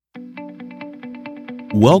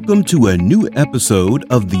Welcome to a new episode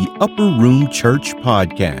of the Upper Room Church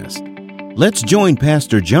Podcast. Let's join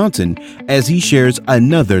Pastor Johnson as he shares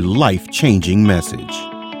another life-changing message.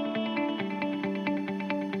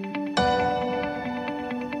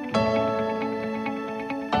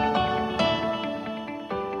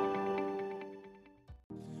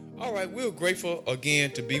 All right, we're grateful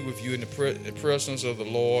again to be with you in the presence of the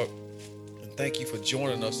Lord. And thank you for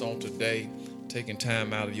joining us on today, taking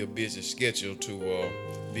time out of your busy schedule to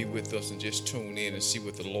be with us and just tune in and see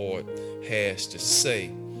what the Lord has to say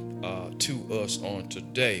to us on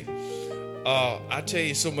today. I tell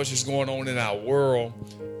you, so much is going on in our world,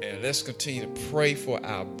 and let's continue to pray for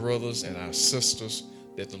our brothers and our sisters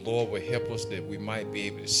that the Lord will help us, that we might be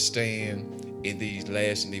able to stand in these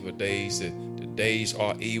last and evil days. That the days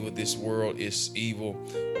are evil, this world is evil,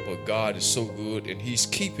 but God is so good, and He's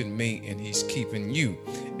keeping me and He's keeping you,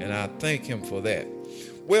 and I thank Him for that.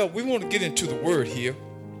 Well, we want to get into the Word here.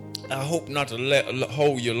 I hope not to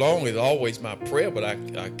hold you long. It's always my prayer, but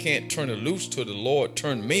I can't turn it loose till the Lord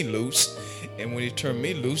turn me loose. And when He turn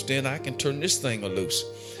me loose, then I can turn this thing loose.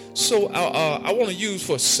 So I want to use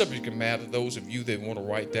for a subject matter, those of you that want to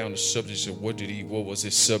write down the subject of what was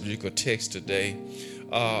his subject or text today.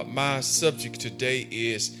 My subject today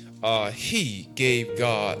is He gave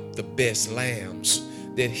God the best lambs.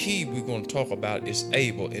 That we're going to talk about is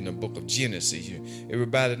Abel in the book of Genesis.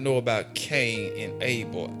 Everybody know about Cain and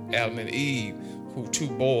Abel, Adam and Eve, who two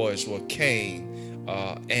boys were Cain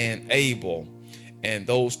and Abel. And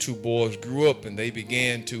those two boys grew up and they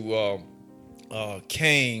began to,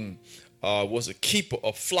 Cain was a keeper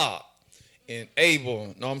of flock. And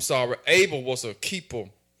Abel was a keeper.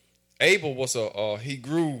 Abel was he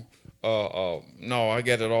grew, I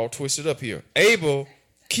got it all twisted up here. Abel,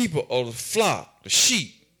 keeper of the flock, the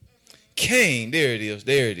sheep. Cain, there it is.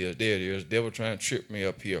 Devil trying to trip me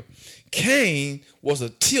up here. Cain was a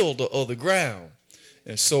tiller of the ground.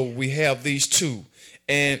 And so we have these two.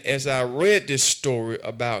 And as I read this story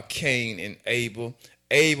about Cain and Abel,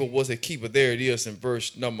 Abel was a keeper. There it is in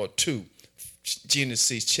verse number 2,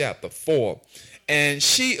 Genesis chapter 4. And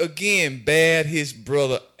she again bare his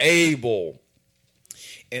brother Abel.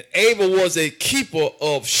 And Abel was a keeper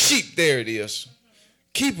of sheep. There it is.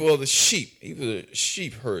 Keeper of the sheep. He was a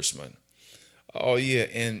sheep herdsman. Oh yeah,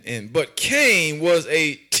 but Cain was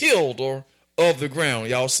a tiller of the ground.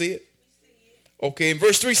 Y'all see it? Okay, and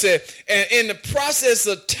verse 3 said, and in the process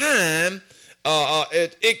of time,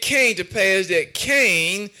 it came to pass that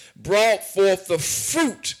Cain brought forth the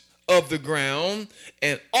fruit of the ground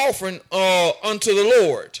and offering unto the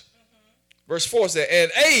Lord. Verse 4 said,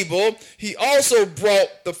 and Abel, he also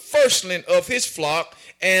brought the firstling of his flock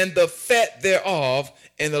and the fat thereof,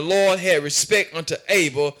 and the Lord had respect unto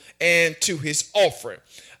Abel and to his offering.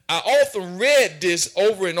 I often read this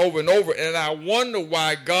over and over and over, and I wonder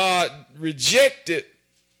why God rejected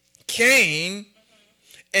Cain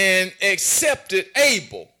and accepted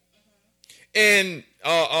Abel. And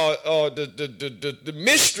the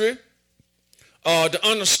mystery, the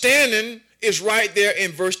understanding is right there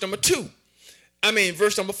in verse number 4.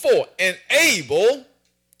 And Abel,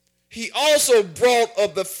 he also brought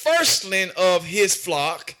of the firstling of his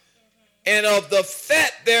flock and of the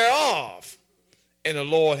fat thereof. And the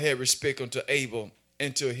Lord had respect unto Abel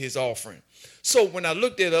and to his offering. So when I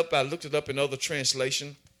looked it up in other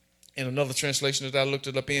translation. In another translation that I looked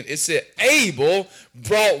it up in, it said Abel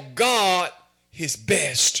brought God his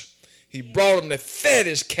best. He brought him the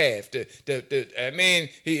fattest calf.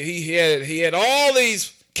 He had all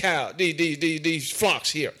these cows, these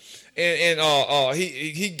flocks here. And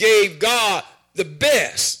he gave God the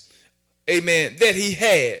best, amen, that he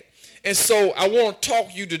had. And so I want to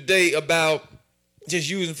talk to you today about, just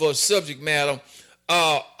using for a subject matter,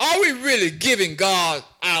 are we really giving God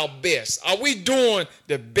our best? Are we doing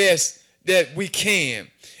the best that we can?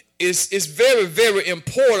 It's very, very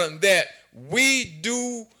important that we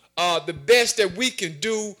do the best that we can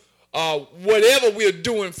do, whatever we're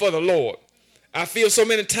doing for the Lord. I feel so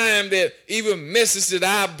many times that even messages that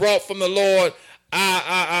I brought from the Lord,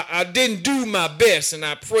 I didn't do my best, and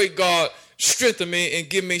I pray God strengthen me and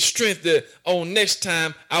give me strength that on next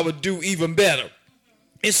time I would do even better.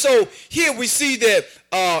 And so here we see that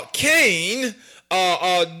Cain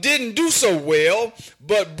didn't do so well,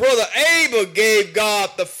 but brother Abel gave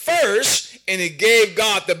God the first, and he gave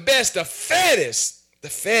God the best, the fattest, the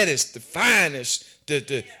finest,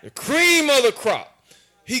 the cream of the crop.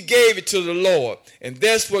 He gave it to the Lord. And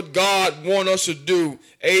that's what God wants us to do.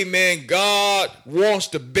 Amen. God wants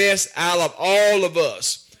the best out of all of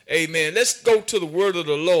us. Amen. Let's go to the word of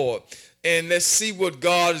the Lord. And let's see what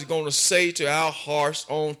God is going to say to our hearts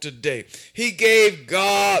on today. He gave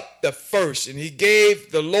God the first, and he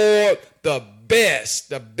gave the Lord the best,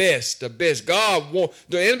 the best, the best. Do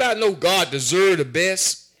anybody know God deserves the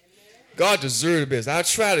best? God deserves the best. I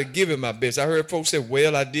try to give him my best. I heard folks say,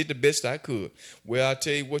 well, I did the best I could. Well, I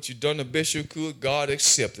tell you what, you done the best you could. God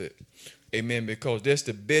accepted it. Amen. Because that's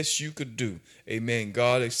the best you could do. Amen.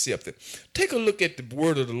 God accepted. Take a look at the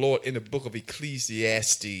word of the Lord in the book of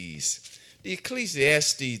Ecclesiastes. The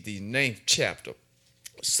Ecclesiastes, the 9th chapter.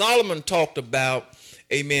 Solomon talked about,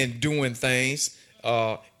 amen, doing things.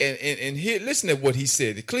 And here, listen to what he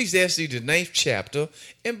said. Ecclesiastes, the 9th chapter,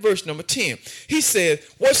 and verse number 10. He said,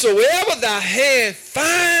 whatsoever thy hand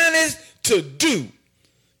findeth to do,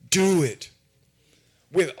 do it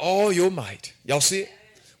with all your might. Y'all see it?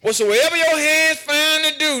 Whatsoever your hands find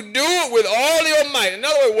to do, do it with all your might. In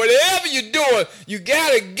other words, whatever you're doing, you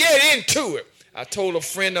got to get into it. I told a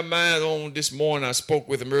friend of mine on this morning, I spoke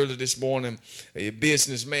with him earlier this morning, a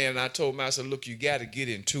businessman, and I told him, I said, look, you got to get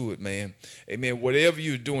into it, man. Amen. Whatever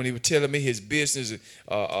you're doing, he was telling me his business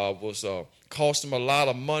was cost him a lot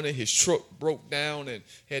of money. His truck broke down and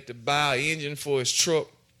had to buy an engine for his truck.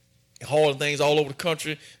 Hauling things all over the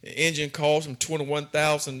country. The engine cost him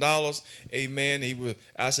 $21,000. Amen.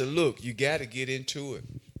 I said, look, you got to get into it.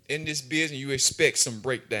 In this business, you expect some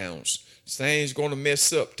breakdowns. Things going to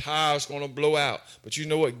mess up. Tires going to blow out. But you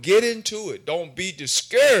know what? Get into it. Don't be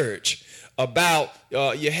discouraged about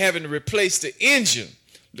you having to replace the engine.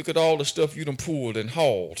 Look at all the stuff you done pulled and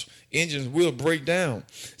hauled. Engines will break down.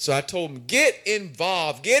 So I told him, get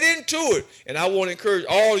involved. Get into it. And I want to encourage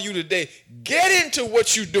all of you today, get into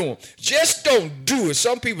what you're doing. Just don't do it.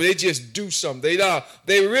 Some people, they just do something.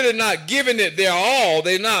 They're really not giving it their all.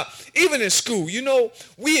 They're not. Even in school, you know,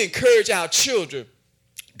 we encourage our children,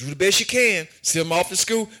 do the best you can. Send them off to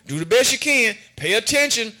school. Do the best you can. Pay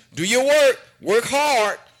attention. Do your work. Work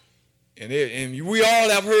hard. And we all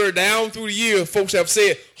have heard down through the years, folks have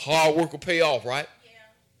said, hard work will pay off, right? Yeah.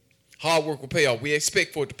 Hard work will pay off. We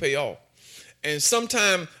expect for it to pay off. And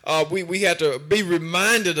sometimes we have to be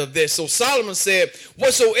reminded of this. So Solomon said,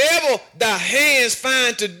 whatsoever thy hands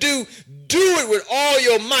find to do, do it with all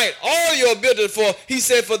your might, all your ability. For he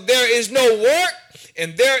said, for there is no work,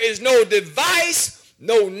 and there is no device,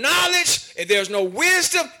 no knowledge, and there's no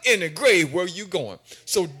wisdom in the grave where you going.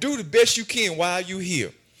 So do the best you can while you're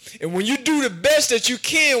here. And when you do the best that you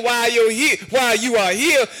can while you are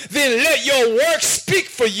here, then let your work speak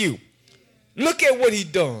for you. Look at what he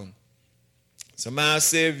done. Somebody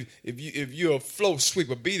said, if you're a flow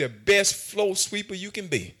sweeper, be the best flow sweeper you can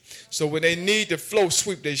be. So when they need the flow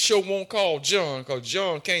sweep, they sure won't call John, because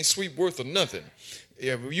John can't sweep worth of nothing.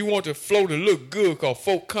 If you want the flow to look good, because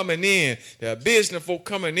folk coming in, there are business folk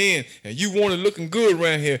coming in, and you want it looking good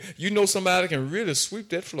around here, you know somebody can really sweep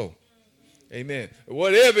that flow. Amen.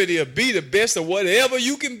 Whatever it is, be the best of whatever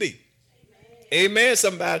you can be. Amen,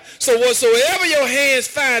 somebody. So whatsoever your hands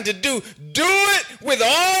find to do, do it with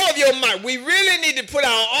all of your might. We really need to put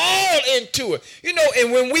our all into it. You know,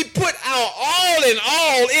 and when we put our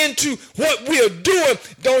all into what we're doing,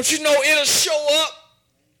 don't you know it'll show up?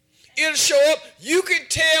 It'll show up. You can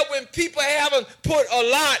tell when people haven't put a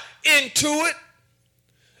lot into it.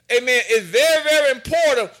 Amen. It's very, very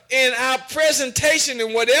important in our presentation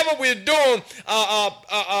and whatever we're doing.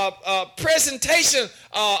 Presentation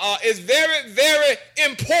is very, very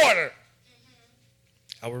important.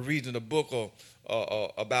 I was reading a book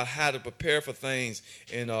about how to prepare for things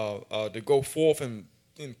and to go forth in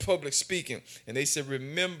public speaking. And they said,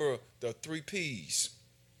 remember the 3 P's.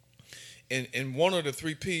 And one of the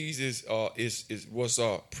 3 P's was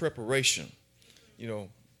preparation. You know,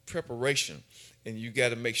 preparation. And you got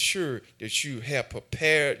to make sure that you have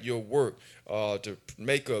prepared your work to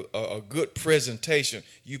make a good presentation.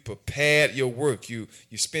 You prepared your work. You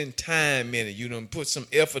spend time in it. You done put some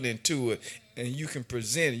effort into it, and you can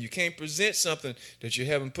present it. You can't present something that you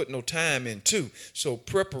haven't put no time into. So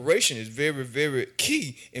preparation is very, very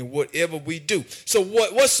key in whatever we do. So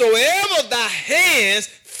whatsoever thy hands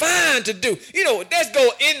find to do, you know, let's go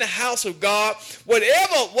in the house of God.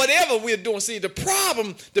 Whatever we're doing. See, the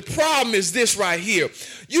problem is this right here.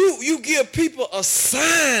 You give people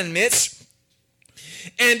assignments,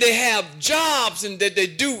 and they have jobs and that they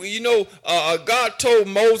do. You know, God told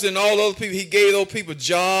Moses and all other people, he gave those people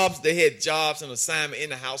jobs. They had jobs and assignment in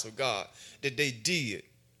the house of God that they did.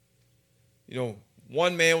 You know,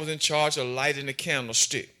 one man was in charge of lighting the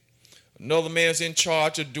candlestick. Another man's in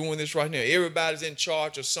charge of doing this right now. Everybody's in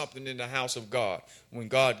charge of something in the house of God when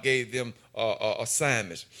God gave them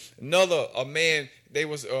assignments. Another man, they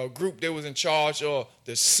was a group, they was in charge of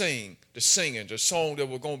the singing, the song that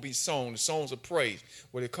were going to be sung, the songs of praise,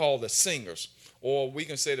 what they call the singers, or we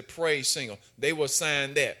can say the praise singer. They were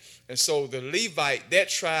assigned that. And so the Levite, that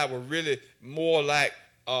tribe were really more like,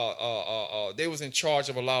 they was in charge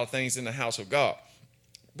of a lot of things in the house of God.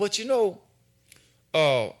 But you know,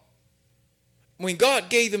 when God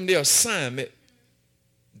gave them their assignment,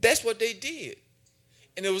 that's what they did.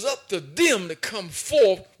 And it was up to them to come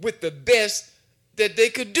forth with the best that they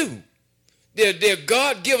could do. Their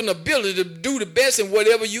God-given ability to do the best in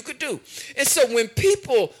whatever you could do. And so when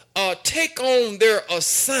people take on their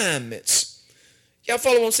assignments, y'all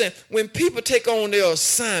follow what I'm saying? When people take on their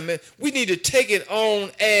assignment, we need to take it on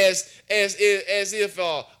as if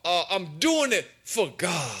I'm doing it for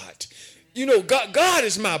God. You know, God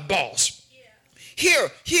is my boss.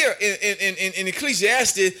 Here in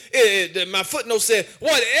Ecclesiastes, my footnote said,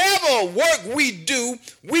 whatever work we do,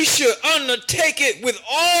 we should undertake it with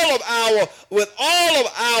all of our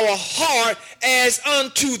heart as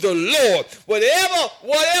unto the Lord.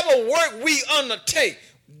 Whatever work we undertake,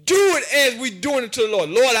 do it as we doing it to the Lord.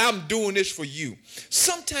 Lord, I'm doing this for you.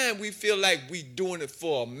 Sometimes we feel like we doing it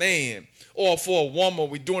for a man or for a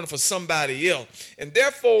woman. We're doing it for somebody else. And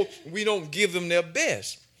therefore, we don't give them their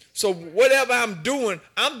best. So whatever I'm doing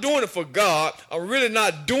it for God. I'm really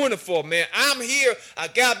not doing it for a man. I'm here. I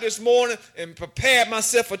got up this morning and prepared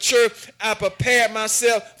myself for church. I prepared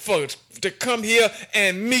myself to come here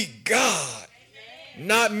and meet God.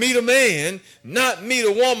 Not meet a man, not meet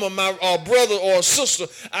a woman, my brother or sister.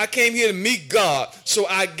 I came here to meet God. So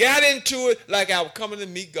I got into it like I was coming to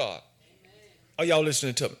meet God. Are y'all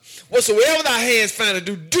listening to me? Whatsoever thy hands find to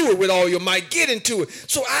do, do it with all your might. Get into it.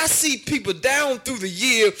 So I see people down through the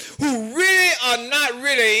year who really are not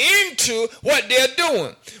really into what they're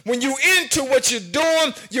doing. When you into what you're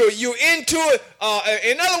doing, you're into it.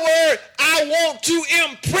 In other words, I want to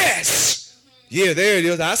impress. Yeah, there it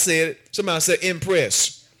is. I said it. Somebody said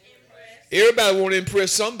impress. Everybody want to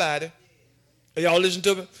impress somebody. Are y'all listening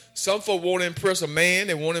to me? Some folk want to impress a man.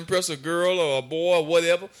 They want to impress a girl or a boy or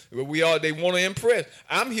whatever. They want to impress.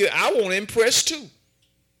 I'm here. I want to impress too.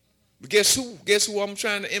 But guess who? Guess who I'm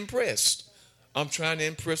trying to impress? I'm trying to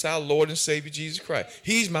impress our Lord and Savior Jesus Christ.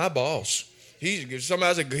 He's my boss.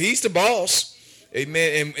 Somebody said he's the boss.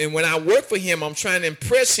 Amen. And when I work for him, I'm trying to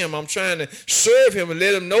impress him. I'm trying to serve him and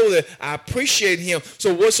let him know that I appreciate him.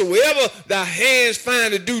 So whatsoever thy hands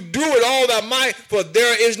find to do, do it all thy might, for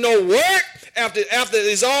there is no work after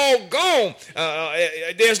it's all gone.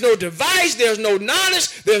 There's no device, there's no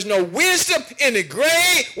knowledge, there's no wisdom in the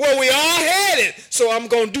grave where we are headed. So I'm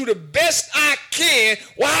going to do the best I can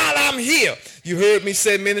while I'm here. You heard me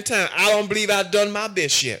say many times, I don't believe I've done my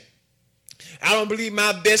best yet. I don't believe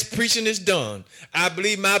my best preaching is done. I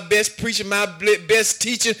believe my best preaching, my best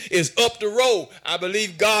teaching is up the road. I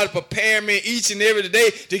believe God preparing me each and every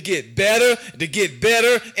day to get better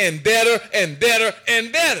and better and better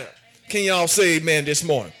and better. Can y'all say amen this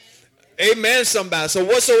morning? Amen, somebody. So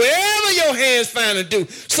whatsoever your hands find to do.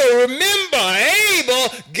 So remember, Abel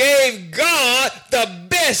gave God the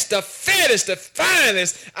best, the fattest, the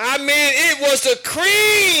finest. I mean, it was the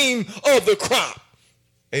cream of the crop.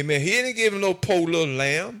 Amen. He didn't give him no poor little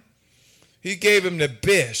lamb. He gave him the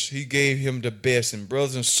best. He gave him the best. And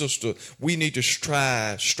brothers and sisters, we need to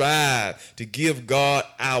strive to give God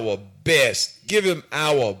our best. Give him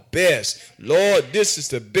our best. Lord, this is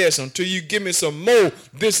the best. Until you give me some more,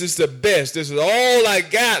 this is the best. This is all I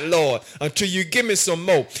got, Lord, until you give me some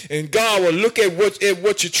more. And God will look at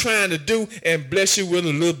what you're trying to do and bless you with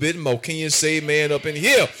a little bit more. Can you say amen up in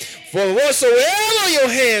here? For whatsoever your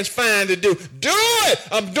hands find to do, do it.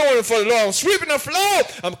 I'm doing it for the Lord. I'm sweeping the floor.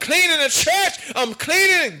 I'm cleaning the church. I'm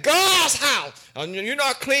cleaning God's house. You're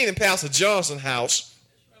not cleaning Pastor Johnson's house.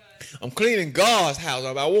 I'm cleaning God's house.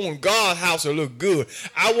 I want God's house to look good.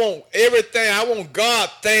 I want everything. I want God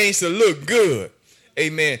things to look good.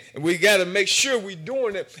 Amen. And we got to make sure we're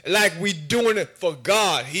doing it like we're doing it for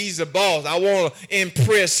God. He's the boss. I want to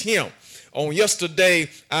impress him. On yesterday,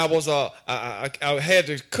 I had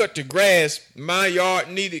to cut the grass. My yard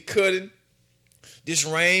needed cutting. This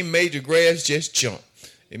rain made the grass just jump.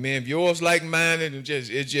 Amen. If yours like mine, it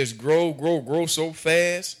just grow so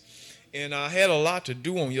fast. And I had a lot to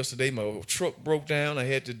do on yesterday. My truck broke down. I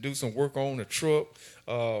had to do some work on the truck.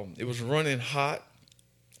 It was running hot.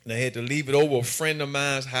 And I had to leave it over a friend of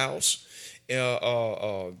mine's house.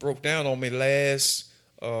 Broke down on me last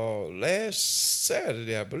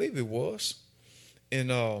Saturday, I believe it was.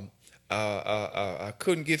 And I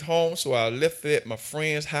couldn't get home, so I left it at my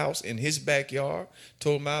friend's house in his backyard.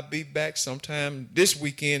 Told him I'd be back sometime this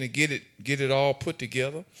weekend and get it all put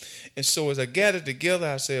together. And so as I got it together,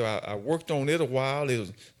 I said I worked on it a while.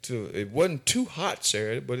 It wasn't too hot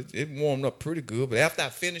Saturday, but it warmed up pretty good. But after I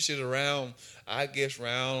finished it around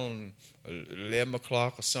 11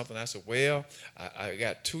 o'clock or something, I said, well, I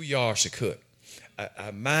got 2 yards to cut.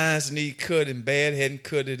 Mine's need cutting bad. Hadn't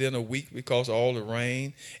cut it in a week because of all the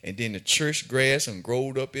rain. And then the church grass and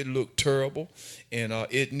growed up. It looked terrible. And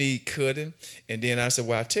it need cutting. And then I said,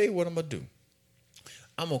 well, I tell you what I'm going to do.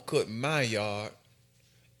 I'm going to cut my yard.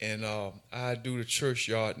 And I do the church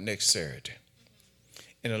yard next Saturday.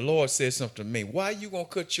 And the Lord said something to me. Why you going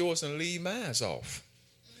to cut yours and leave mine off?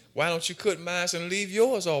 Why don't you cut mine and leave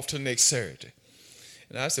yours off till next Saturday?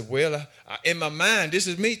 And I said, well, in my mind, this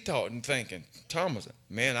is me thought and thinking, Thomas,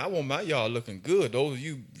 man, I want my yard looking good. Those of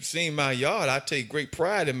you seen my yard, I take great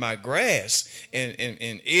pride in my grass and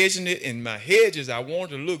edging it in my hedges. I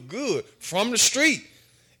want it to look good from the street.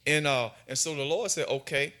 And so the Lord said,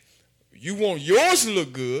 okay, you want yours to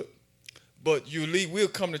look good, but we'll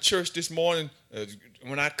come to church this morning.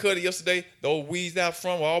 When I cut it yesterday, those weeds out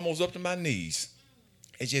front were almost up to my knees.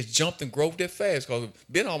 It just jumped and growed that fast because it's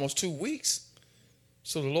been almost 2 weeks.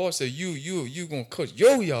 So the Lord said, you going to cut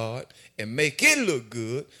your yard and make it look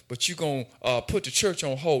good, but you're going to put the church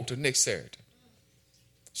on hold till next Saturday.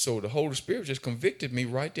 So the Holy Spirit just convicted me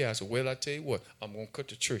right there. I said, well, I tell you what, I'm going to cut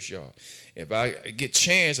the church yard. If I get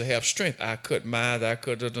chance to have strength, I cut mine. I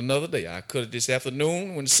cut it another day. I cut it this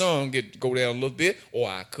afternoon when the sun go down a little bit, or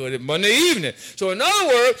I cut it Monday evening. So in other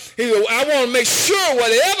words, I want to make sure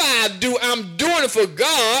whatever I do, I'm doing it for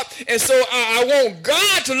God. And so I want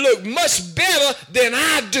God to look much better than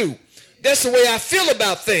I do. That's the way I feel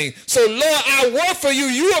about things. So, Lord, I work for you.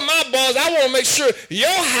 You are my boss. I want to make sure your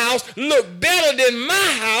house look better than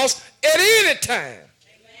my house at any time.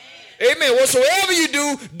 Amen. Whatsoever you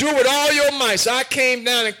do with all your might. So I came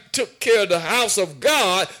down and took care of the house of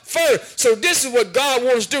God first. So this is what God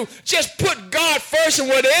wants to do. Just put God first in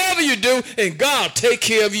whatever you do, and God will take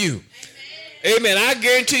care of you. Amen. I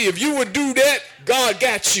guarantee you, if you would do that, God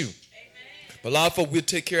got you. But a lot of folks will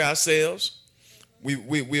take care of ourselves.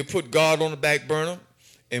 We'll put God on the back burner,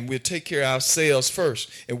 and we'll take care of ourselves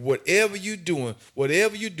first. And whatever you're doing,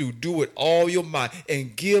 whatever you do it all your might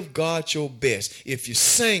and give God your best. If you're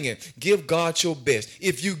singing, give God your best.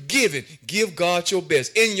 If you're giving, give God your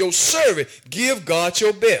best. In your serving, give God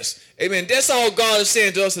your best. Amen. That's all God is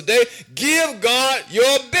saying to us today. Give God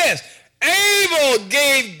your best. Abel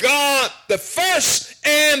gave God the first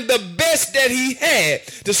and the best that he had.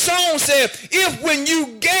 The song said, if when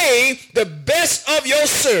you gave the best of your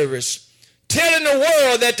service, telling the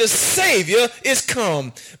world that the Savior is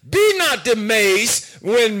come, be not amazed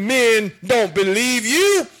when men don't believe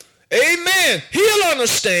you. Amen. He'll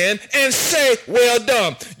understand and say, well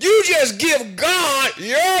done. You just give God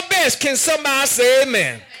your best. Can somebody say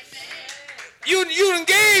amen? You done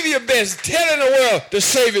gave your best, telling the world the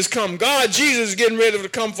Savior's come. God, Jesus is getting ready to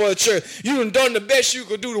come for the church. You done the best you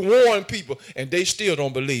could do to warn people, and they still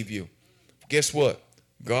don't believe you. Guess what?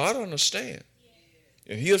 God understands.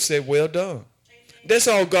 And he'll say, well done. That's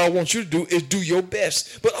all God wants you to do is do your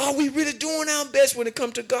best. But are we really doing our best when it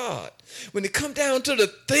comes to God? When it comes down to the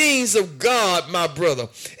things of God, my brother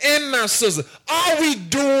and my sister, are we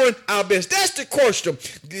doing our best? That's the question.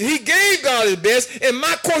 He gave God his best, and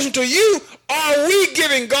my question to you, are we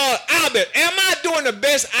giving God our best? Am I doing the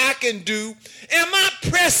best I can do? Am I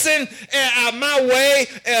pressing my way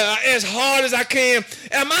as hard as I can?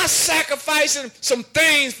 Am I sacrificing some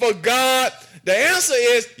things for God? The answer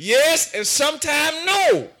is yes, and sometimes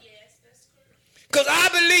no. Because I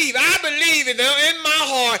believe in my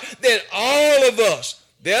heart that all of us,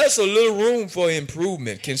 there's a little room for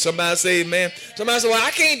improvement. Can somebody say amen? Somebody say, well,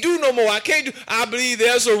 I can't do no more. I believe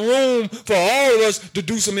there's a room for all of us to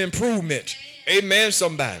do some improvement. Amen,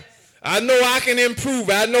 somebody. I know I can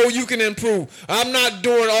improve. I know you can improve. I'm not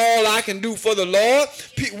doing all I can do for the Lord.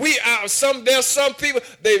 There's some people,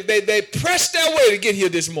 they pressed their way to get here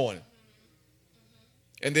this morning.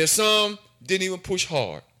 And there's some didn't even push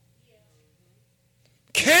hard.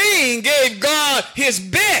 Cain gave God his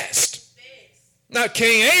best. Not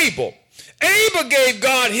Cain, Abel. Abel gave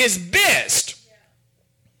God his best.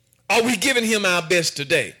 Are we giving him our best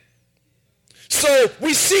today? So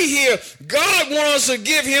we see here, God wants us to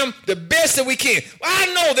give him the best that we can. I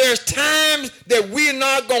know there's times that we're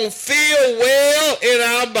not going to feel well in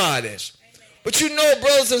our bodies. But you know,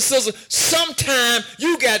 brothers and sisters, sometimes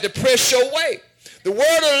you got to press your way. The word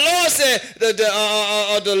of the Lord said that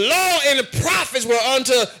the law and the prophets were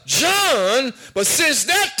unto John, but since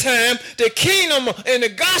that time the kingdom and the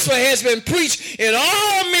gospel has been preached, and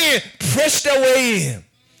all men press their way in.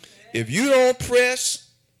 If you don't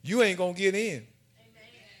press, you ain't going to get in.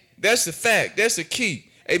 That's the fact. That's the key.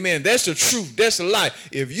 Amen. That's the truth. That's the life.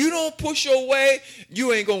 If you don't push your way,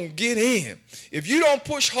 you ain't going to get in. If you don't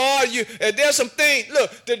push hard, there's some things.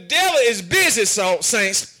 Look, the devil is busy,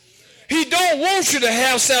 saints. He don't want you to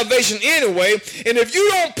have salvation anyway. And if you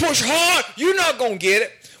don't push hard, you're not going to get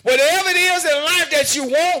it. Whatever it is in life that you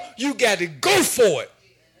want, you got to go for it.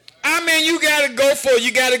 I mean, you got to go for it.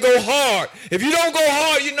 You got to go hard. If you don't go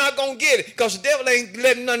hard, you're not going to get it, because the devil ain't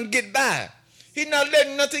letting nothing get by. He's not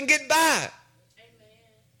letting nothing get by.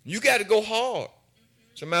 You got to go hard.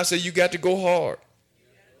 Somebody say you got to go hard.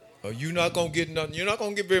 Or you're not going to get nothing. You're not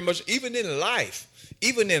going to get very much, even in life.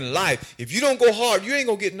 Even in life. If you don't go hard, you ain't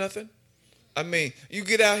going to get nothing. I mean, you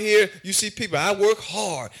get out here, you see people, I work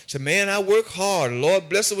hard. Say, man, I work hard. Lord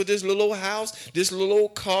bless us with this little old house, this little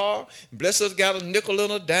old car. Bless us, got a nickel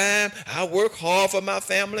and a dime. I work hard for my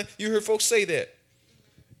family. You heard folks say that.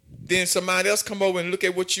 Then somebody else come over and look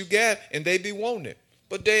at what you got, and they be wanting it.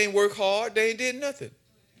 But they ain't work hard. They ain't did nothing.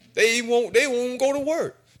 They won't go to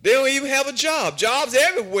work. They don't even have a job. Jobs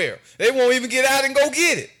everywhere. They won't even get out and go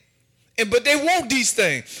get it. But they want these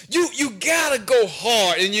things. You gotta go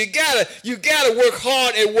hard, and you gotta work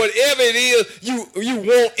hard at whatever it is you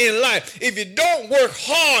want in life. If you don't work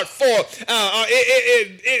hard for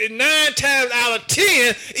 9 times out of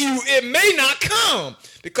 10, it may not come,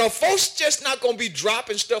 because folks just not gonna be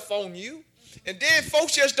dropping stuff on you. And then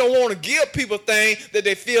folks just don't want to give people things that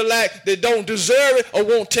they feel like they don't deserve it or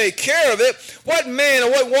won't take care of it. What man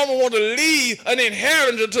or what woman want to leave an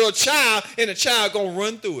inheritance to a child, and the child gonna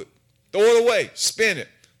run through it? Throw it away, spend it.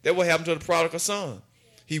 That's what happened to the prodigal son.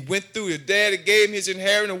 He went through, his daddy gave him his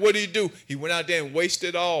inheritance, and what did he do? He went out there and wasted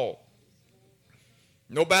it all.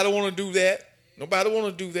 Nobody want to do that. Nobody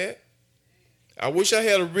want to do that. I wish I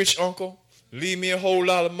had a rich uncle, leave me a whole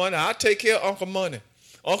lot of money. I'd take care of Uncle Money.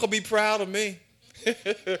 Uncle be proud of me.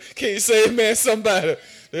 Can you say amen, somebody?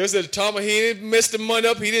 They said Thomas, he didn't mess the money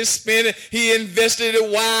up. He didn't spend it. He invested it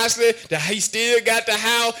wisely. He still got the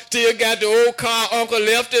house, still got the old car Uncle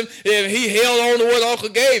left him, and he held on to what Uncle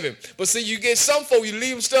gave him. But see, you get some folk, you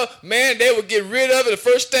leave them stuff, man, they would get rid of it the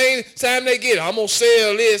first time they get it. I'm going to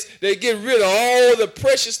sell this. They get rid of all the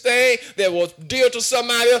precious thing that was dear to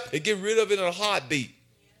somebody else. They get rid of it in a heartbeat.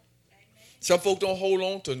 Some folk don't hold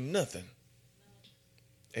on to nothing.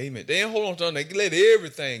 Amen. They don't hold on to nothing. They let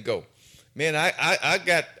everything go. Man, I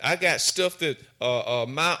got stuff that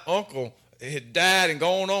my uncle had died and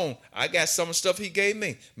gone on. I got some of the stuff he gave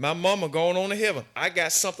me. My mama going on to heaven. I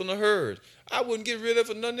got something of hers. I wouldn't get rid of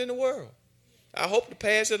it for nothing in the world. I hope to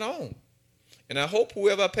pass it on. And I hope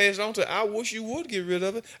whoever I pass it on to, I wish you would get rid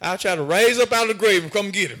of it. I'll try to raise up out of the grave and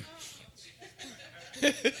come get him.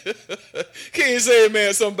 Can you say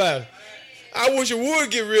amen, somebody? I wish you would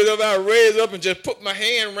get rid of it. I'll raise up and just put my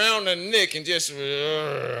hand around the neck and just...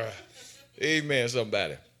 Amen,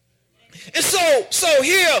 somebody. And so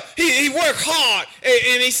here he worked hard,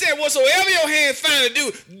 and he said, whatsoever your hand find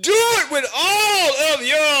to do it with all of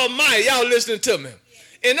your might. Y'all listening to me?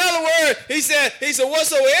 In other words, he said,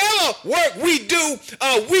 whatsoever work we do,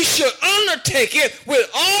 we should undertake it with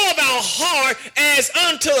all of our heart as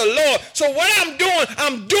unto the Lord. So what I'm doing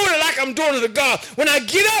it like I'm doing it to God. When I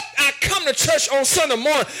get up, I come to church on Sunday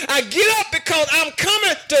morning. I get up because I'm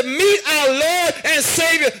coming to meet our Lord and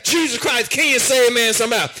Savior, Jesus Christ. Can you say amen,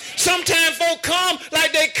 somebody? Sometimes folk come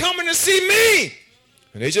like they coming to see me,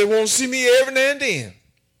 and they just want to see me every now and then.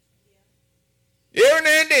 Every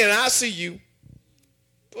now and then, I see you.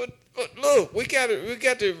 But look, we got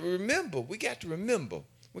to remember.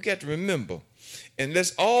 And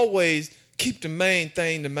let's always keep the main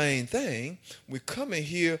thing. We're coming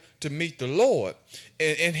here to meet the Lord.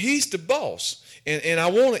 And he's the boss. And I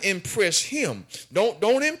want to impress him.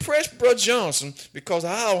 Don't impress Brother Johnson, because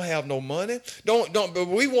I don't have no money. But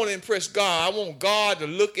we want to impress God. I want God to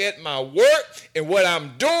look at my work and what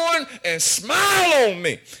I'm doing and smile on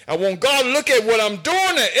me. I want God to look at what I'm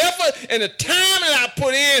doing, the effort and the time that I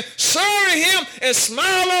put in, serving him, and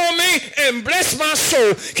smile on me and bless my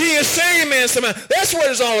soul. Can you say amen, somebody? That's what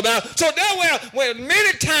it's all about. So that way, when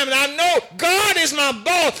many times I know God is my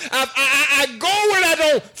boss, I go when I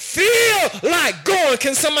don't feel like going.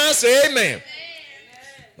 Can somebody say amen?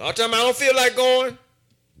 A lot of times I don't feel like going,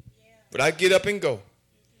 but I get up and go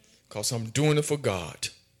because I'm doing it for God.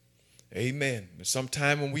 Amen. And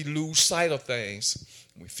sometimes when we lose sight of things,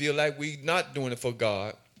 we feel like we're not doing it for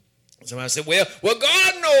God, Somebody said, well,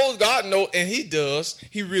 God knows, and he does.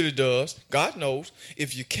 He really does. God knows.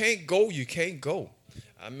 If you can't go, you can't go.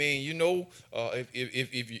 I mean,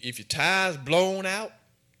 if your tire's blown out,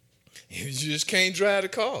 you just can't drive the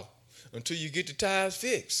car until you get the tires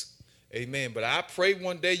fixed. Amen. But I pray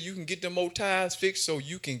one day you can get them old tires fixed so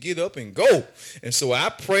you can get up and go. And so I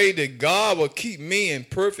pray that God will keep me in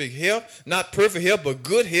perfect health, not perfect health, but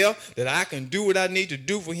good health, that I can do what I need to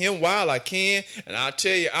do for him while I can. And I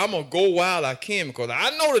tell you, I'm going to go while I can, because I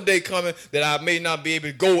know the day coming that I may not be able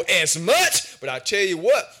to go as much. But I tell you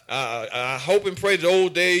what, I hope and pray that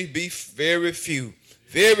old days be very few,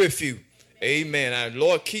 very few. Amen.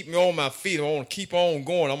 Lord, keep me on my feet. I want to keep on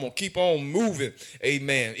going. I'm going to keep on moving.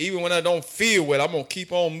 Amen. Even when I don't feel well, I'm going to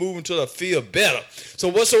keep on moving until I feel better. So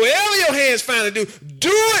whatsoever your hands find to do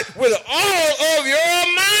it with all of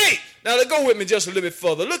your might. Now, let's go with me just a little bit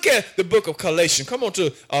further. Look at the book of Colossians. Come on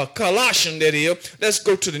to Colossians, that is. Let's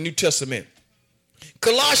go to the New Testament.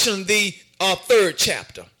 Colossians, the third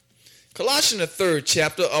chapter. Colossians, the third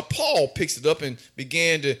chapter, Paul picks it up and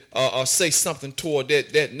began to say something toward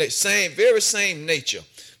that very same nature.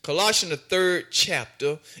 Colossians, the third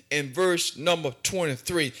chapter, and verse number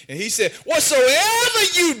 23. And he said, whatsoever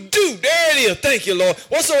you do, there it is, thank you, Lord.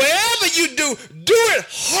 Whatsoever you do, do it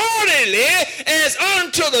heartily as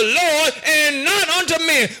unto the Lord and not unto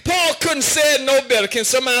men. Paul couldn't say it no better. Can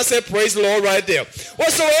somebody say praise the Lord right there?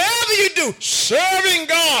 Whatsoever you do, serving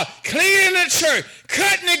God, cleaning the church,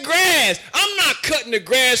 cutting the grass. I'm not cutting the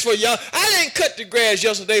grass for y'all. I didn't cut the grass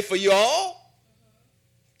yesterday for y'all.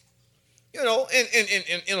 You know,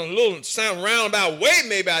 in a little sound roundabout way,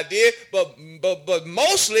 maybe I did, but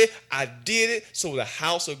mostly I did it so the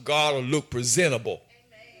house of God will look presentable.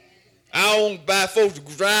 Amen. I don't buy folks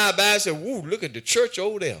to drive by and say, "Woo, look at the church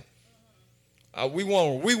over there." We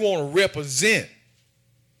want to represent.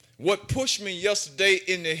 What pushed me yesterday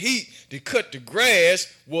in the heat to cut the grass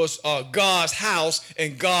was God's house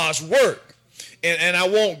and God's work. And I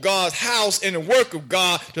want God's house and the work of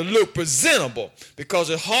God to look presentable, because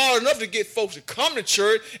it's hard enough to get folks to come to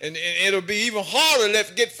church, and it'll be even harder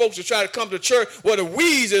to get folks to try to come to church where the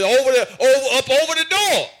weeds is up over the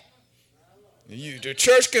door. The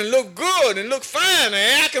church can look good and look fine, the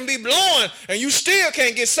air can be blowing, and you still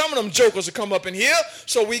can't get some of them jokers to come up in here.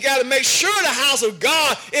 So we got to make sure the house of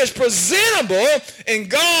God is presentable, and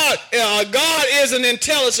God is an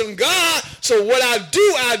intelligent God. So what I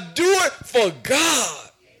do it for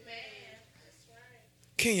God. Amen.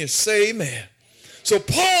 Can you say amen? So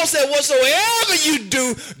Paul said, whatsoever you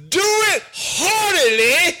do it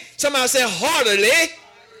heartily. Somebody say heartily.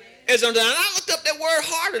 And I looked up that word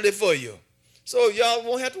heartily for you. So y'all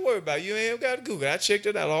won't have to worry about it. You ain't got to Google it. I checked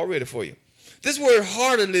it out already for you. This word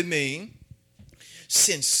heartily means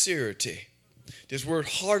sincerity. This word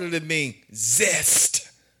heartily means zest.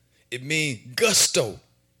 It means gusto.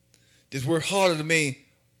 This word heartily means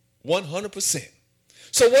 100%.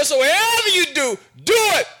 So whatsoever you do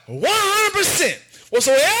it 100%.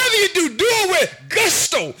 Whatsoever you do it with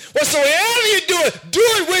gusto. Whatsoever you do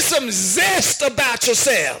it with some zest about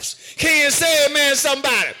yourselves. Can you say amen,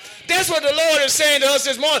 somebody? That's what the Lord is saying to us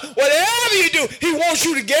this morning. Whatever you do, he wants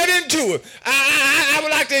you to get into it. I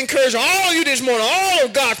would like to encourage all of you this morning, all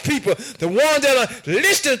of God's people, the ones that are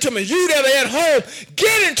listening to me, you that are at home,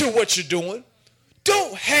 get into what you're doing.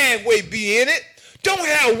 Don't halfway be in it. Don't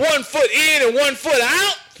have 1 foot in and 1 foot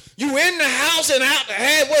out. You in the house and out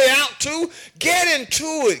halfway out too. Get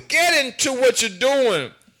into it. Get into what you're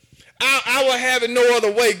doing. I will have it no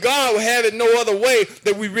other way. God will have it no other way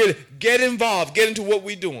that we really get involved, get into what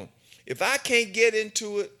we're doing. If I can't get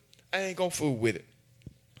into it, I ain't going to fool with it.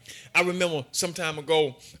 I remember some time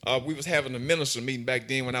ago, we was having a minister meeting back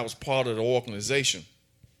then when I was part of the organization.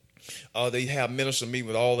 They have minister meeting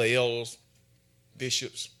with all the elders,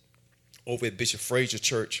 bishops, over at Bishop Frazier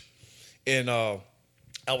Church. And I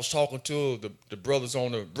was talking to the brothers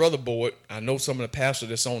on the brother board. I know some of the pastors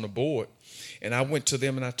that's on the board. And I went to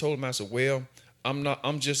them and I told them, I said, well, I'm at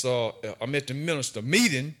the minister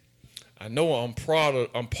meeting. I know I'm part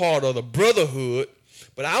of the brotherhood,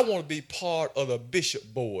 but I want to be part of the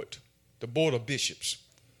bishop board, the board of bishops.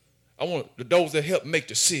 I want those that help make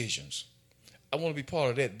decisions. I want to be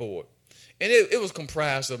part of that board. And it was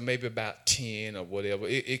comprised of maybe about 10 or whatever.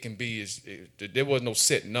 It can be, there was no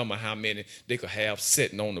set number how many they could have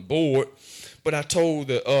sitting on the board. But I told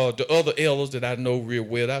the other elders that I know real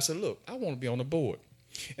well, I said, look, I want to be on the board.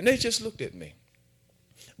 And they just looked at me.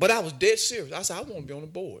 But I was dead serious. I said, I want to be on the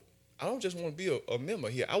board. I don't just want to be a member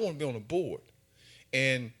here. I want to be on the board.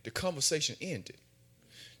 And the conversation ended.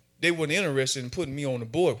 They weren't interested in putting me on the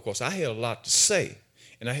board because I had a lot to say.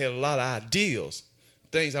 And I had a lot of ideas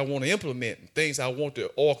things I want to implement, and things I want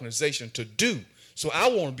the organization to do. So I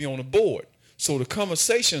want to be on the board. So the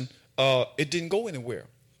conversation, it didn't go anywhere.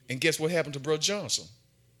 And guess what happened to Brother Johnson?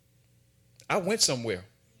 I went somewhere.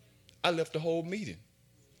 I left the whole meeting.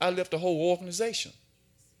 I left the whole organization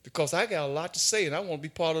because I got a lot to say and I want to be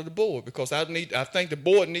part of the board because I think the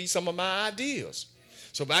board needs some of my ideas.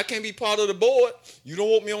 So if I can't be part of the board, you don't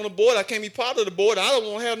want me on the board, I can't be part of the board, I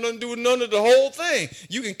don't want to have nothing to do with none of the whole thing.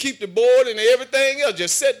 You can keep the board and everything else,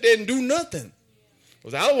 just sit there and do nothing.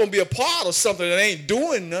 Because I don't want to be a part of something that ain't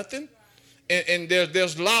doing nothing. And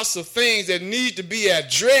there's lots of things that need to be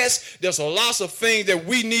addressed. There's a lots of things that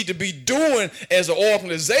we need to be doing as an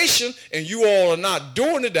organization, and you all are not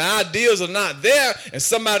doing it. The ideas are not there, and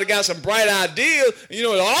somebody got some bright ideas. You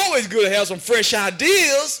know, it's always good to have some fresh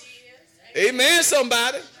ideas. Amen,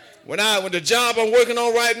 somebody. When the job I'm working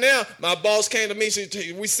on right now, my boss came to me,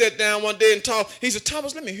 we sat down one day and talked. He said,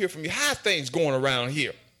 Thomas, let me hear from you. How are things going around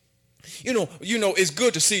here? You know, it's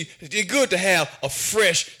good to see, it's good to have a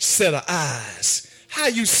fresh set of eyes. How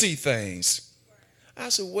you see things? I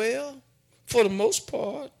said, well, for the most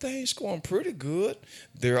part, things going pretty good.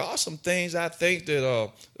 There are some things I think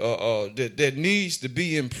that needs to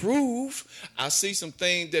be improved. I see some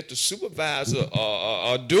things that the supervisor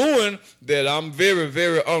are doing that I'm very,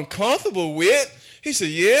 very uncomfortable with. He said,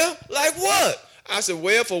 yeah, like what? I said,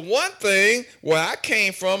 well, for one thing, where I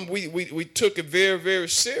came from, we took it very, very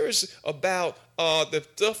serious about the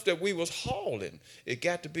stuff that we was hauling. It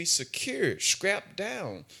got to be secured, strapped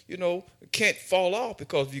down. You know, it can't fall off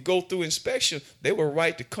because if you go through inspection, they will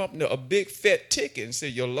write the company a big fat ticket and say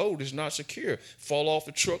your load is not secure. Fall off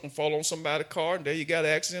the truck and fall on somebody's car, and there you got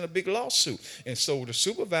an accident, a big lawsuit. And so the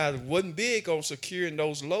supervisor wasn't big on securing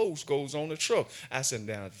those loads goes on the truck. I said,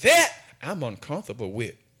 now that I'm uncomfortable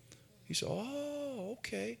with. He said, oh,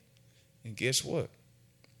 okay. And guess what?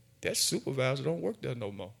 That supervisor don't work there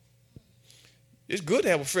no more. It's good to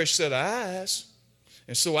have a fresh set of eyes.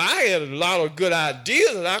 And so I had a lot of good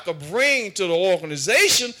ideas that I could bring to the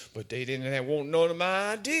organization, but they didn't want none of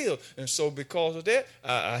my ideas. And so because of that,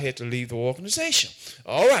 I had to leave the organization.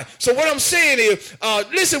 All right. So what I'm saying is,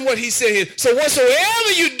 listen what he said here. So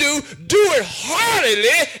whatsoever you do it heartily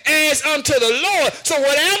as unto the Lord. So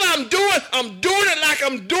whatever I'm doing it like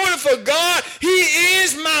I'm doing it for God. He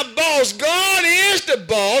is my boss. God is the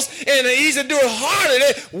boss. And he's to do it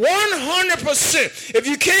heartily 100%. If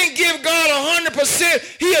you can't give God 100%,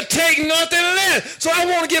 he'll take nothing less. So I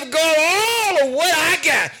want to give God all of what I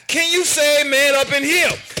got. Can you say amen up in here?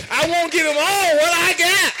 I won't give him all what I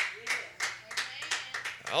got.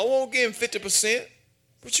 I won't give him 50%.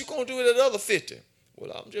 But you going to do it at the other 50.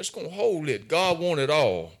 Well, I'm just going to hold it. God wants it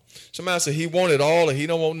all. Somebody said he wanted all and he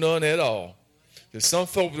don't want none at all. There's some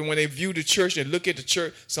folks, when they view the church and look at the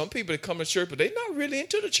church, some people that come to church, but they're not really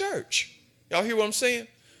into the church. Y'all hear what I'm saying?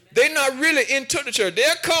 They're not really into the church.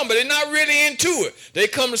 They'll come, but they're not really into it. They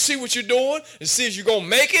come to see what you're doing and see if you're going to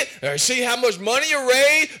make it, or see how much money you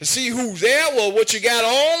raise, and see who's there, well, what you got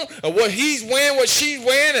on, or what he's wearing, what she's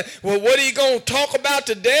wearing, and well, what are you going to talk about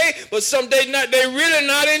today? But some they're really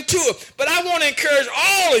not into it. But I want to encourage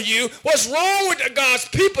all of you, what's wrong with God's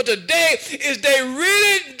people today is they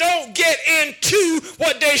really don't get into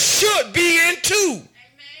what they should be into.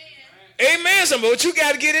 Amen. Somebody, but you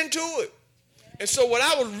got to get into it. And so when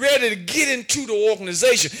I was ready to get into the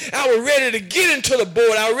organization, I was ready to get into the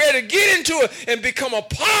board, I was ready to get into it and become a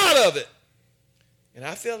part of it. And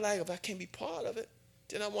I felt like if I can't be part of it,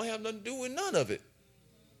 then I won't have nothing to do with none of it.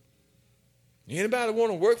 Anybody want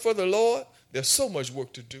to work for the Lord? There's so much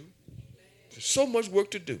work to do. There's so much work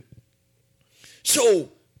to do. So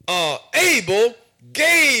Abel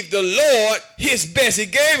gave the Lord his best. He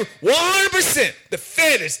gave him 100%, the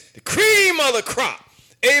fattest, the cream of the crop.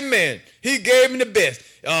 Amen. He gave me the best.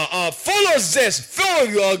 Full of zest,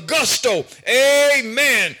 full of gusto.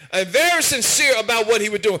 Amen. And very sincere about what he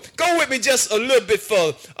was doing. Go with me just a little bit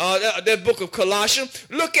further. That book of Colossians.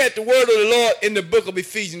 Look at the word of the Lord in the book of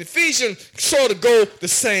Ephesians. Ephesians sort of go the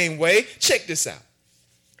same way. Check this out.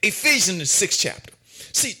 Ephesians, the 6th chapter.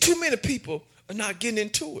 See, too many people are not getting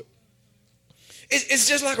into it. It's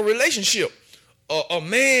just like a relationship. A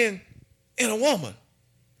man and a woman.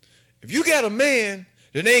 If you got a man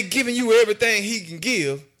that ain't giving you everything he can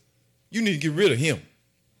give, you need to get rid of him.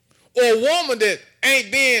 Or a woman that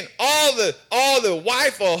ain't being all the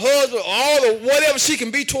wife or husband, or all the whatever she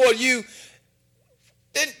can be toward you,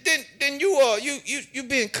 then you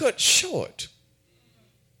being cut short.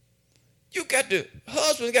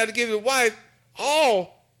 Husband got to give the wife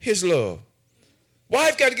all his love.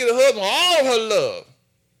 Wife got to give the husband all her love.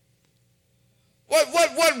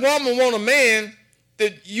 What woman want a man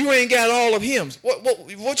that you ain't got all of him?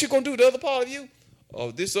 What you gonna do with the other part of you?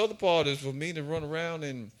 This other part is for me to run around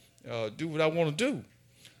and do what I want to do.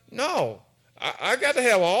 No, I got to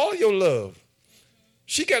have all of your love.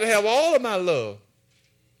 She got to have all of my love.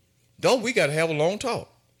 Don't we got to have a long talk?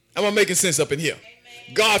 Am I making sense up in here? Amen.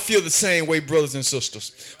 God feel the same way, brothers and sisters.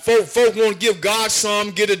 Folk want to give God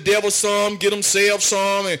some, give the devil some, give themselves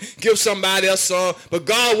some, and give somebody else some. But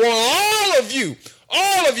God wants all of you.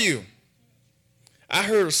 All of you. I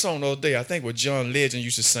heard a song the other day. I think what John Legend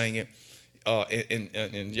used to sing it.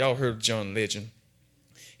 And y'all heard John Legend.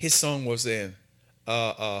 His song was he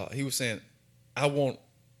was saying, I want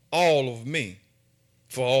all of me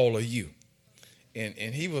for all of you. And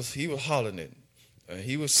he was hollering it.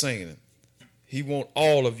 He was singing it. He want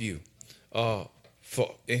all of you. And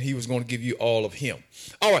he was going to give you all of him.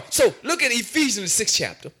 All right, so look at Ephesians, the 6th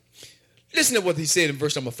chapter. Listen to what he said in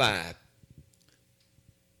verse number 5.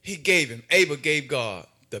 Abel gave God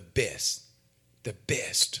the best, the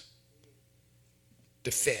fattest,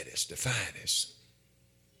 the finest.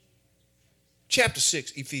 Chapter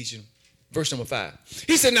 6, Ephesians, verse number 5.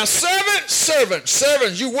 He said, now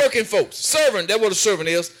servants, you working folks. Servant, that's what a servant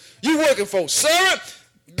is. You working folks. Servant,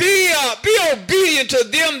 be obedient to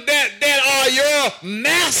them that are your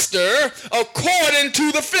master according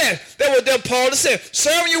to the flesh. That's what that Paul is saying.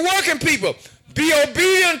 Servant, you working people. Be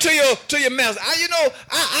obedient to your master.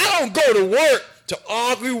 I don't go to work to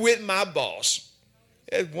argue with my boss.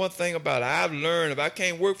 That's one thing about it. I've learned if I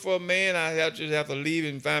can't work for a man, I just have to leave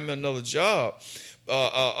and find me another job.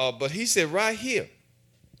 But he said right here,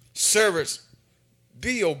 servants,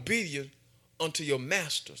 be obedient unto your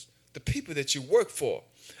masters, the people that you work for.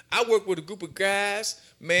 I work with a group of guys,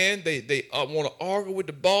 man, they want to argue with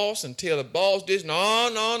the boss and tell the boss this.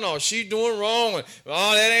 No, she's doing wrong. And,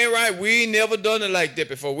 oh, that ain't right. We ain't never done it like that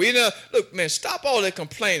before. Look, man, stop all that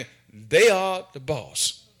complaining. They are the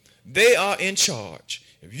boss. They are in charge.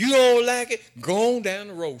 If you don't like it, go on down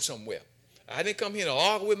the road somewhere. I didn't come here to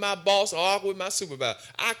argue with my boss or argue with my supervisor.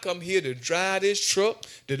 I come here to drive this truck,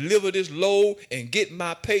 deliver this load, and get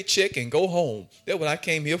my paycheck and go home. That's what I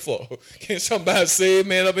came here for. Can somebody say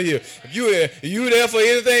amen up in here? If you there for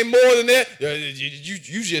anything more than that,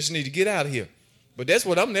 you just need to get out of here. But that's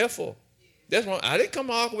what I'm there for. That's why I didn't come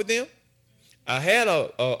to argue with them. I had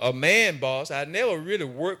a man boss. I never really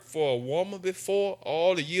worked for a woman before.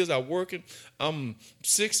 All the years I working, I'm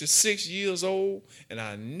 66 years old, and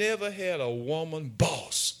I never had a woman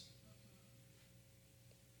boss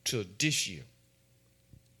till this year.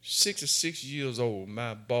 66 years old,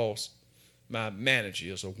 my boss, my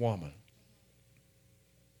manager is a woman.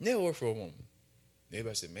 Never worked for a woman.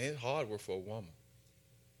 Everybody said, man, it's hard to work for a woman.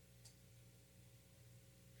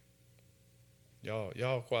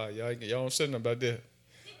 Y'all quiet. Y'all don't say nothing about that.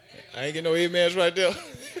 I ain't get no amens right there.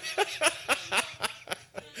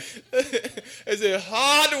 It's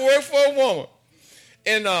hard to work for a woman.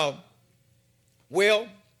 And, well,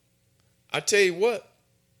 I tell you what,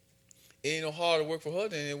 it ain't no hard to work for her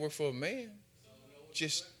than it work for a man.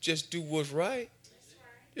 Just do what's right.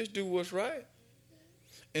 Just do what's right.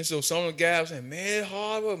 And so some of the guys saying, man,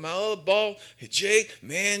 hard work. My other boss, Jake,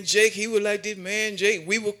 he was like this. Man, Jake,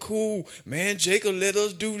 we were cool. Man, Jake will let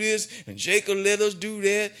us do this, and Jake will let us do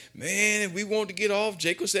that. Man, if we want to get off,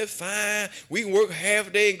 Jake will say, fine. We can work half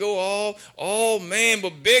a day and go off. Oh, man,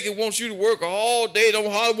 but Becky wants you to work all day. Don't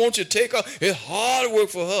hardly want you to take off. It's hard to work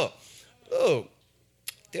for her. Look,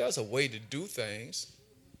 there's a way to do things.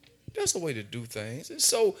 There's a way to do things. And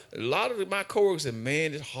so a lot of my coworkers say,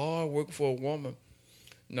 man, it's hard working for a woman.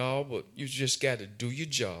 No, but you just got to do your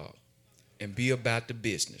job and be about the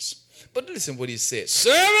business. But listen what he said.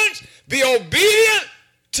 Servants, be obedient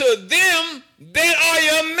to them that are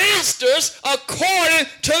your masters according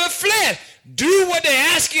to the flesh. Do what they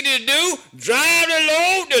ask you to do. Drive the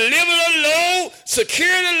load, deliver the load, secure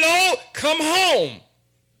the load, come home.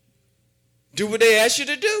 Do what they ask you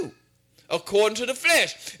to do. According to the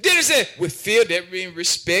flesh. Then it said, with fear, that being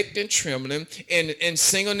respect and trembling and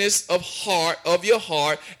singleness of your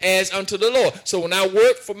heart as unto the Lord. So when I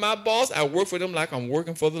work for my boss, I work for them like I'm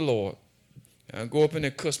working for the Lord. I go up in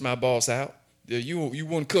there and cuss my boss out. You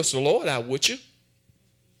wouldn't cuss the Lord out, would you?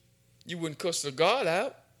 You wouldn't cuss the God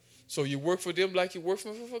out. So you work for them like you work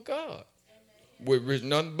for God. With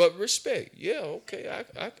none but respect. Yeah, okay,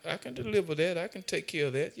 I can deliver that. I can take care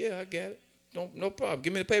of that. Yeah, I got it. No problem.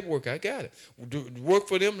 Give me the paperwork. I got it. Work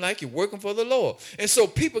for them like you're working for the Lord. And so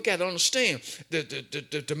people got to understand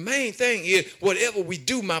the main thing is whatever we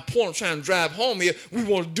do, my point I'm trying to drive home here, we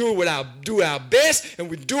want to do it do our best, and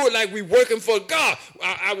we do it like we're working for God.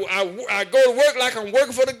 I go to work like I'm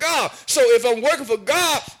working for the God. So if I'm working for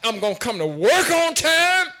God, I'm going to come to work on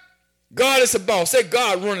time. God is the boss. Say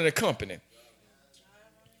God running the company.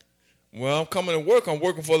 Well, I'm coming to work. I'm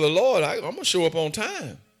working for the Lord. I'm going to show up on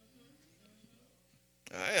time.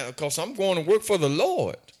 Because I'm going to work for the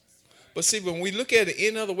Lord. But see, when we look at it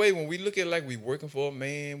any other way, when we look at it like we're working for a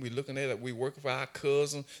man, we're looking at it like we're working for our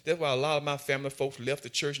cousin. That's why a lot of my family folks left the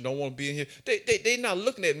church and don't want to be in here. They're not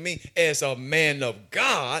looking at me as a man of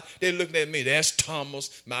God. They're looking at me. That's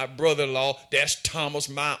Thomas, my brother-in-law. That's Thomas,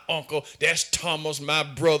 my uncle. That's Thomas, my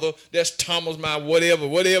brother. That's Thomas, my whatever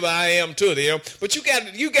I am to them. But you got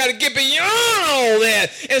to get beyond all that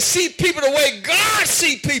and see people the way God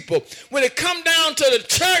see people. When it come down to the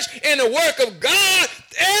church and the work of God,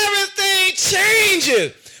 everything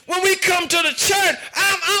changes. When we come to the church,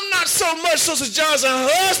 I'm not so much Sister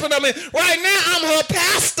Johnson's husband. I mean, right now I'm her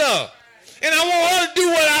pastor. And I want her to do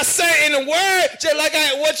what I say in the word, just like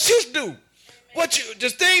what you do. The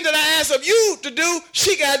thing that I ask of you to do,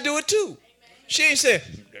 she got to do it too. She ain't saying,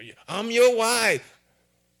 I'm your wife.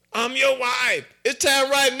 I'm your wife. It's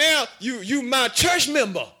time right now, you my church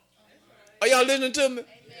member. Are y'all listening to me?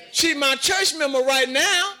 She my church member right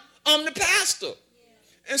now. I'm the pastor.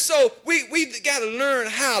 And so we got to learn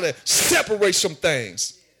how to separate some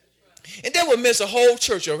things. And that would mess a whole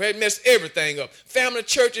church up. It mess everything up. Family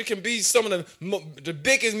church, it can be some of the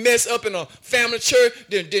biggest mess up in a family church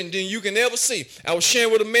than you can ever see. I was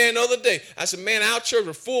sharing with a man the other day. I said, man, our church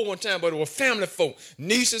was full one time, but it was family folk.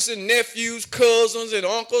 Nieces and nephews, cousins and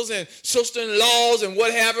uncles and sister-in-laws and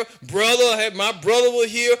what have you. My brother was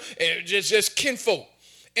here, and just kinfolk.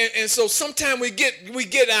 And so sometimes we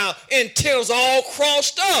get our antennas all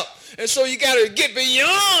crossed up. And so you got to get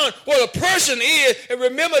beyond what a person is and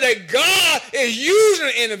remember that God is using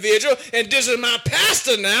an individual. And this is my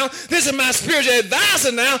pastor now. This is my spiritual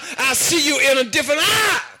advisor now. I see you in a different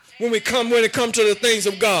eye when it comes to the things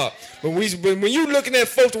of God. But when you're looking at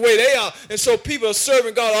folks the way they are, and so people are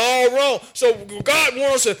serving God all wrong. So God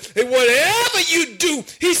wants us, whatever you do,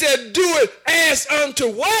 he said, do it as unto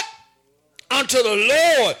what? Unto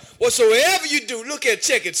the Lord. Whatsoever you do,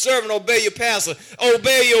 check it, serve and obey your pastor,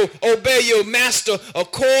 obey your master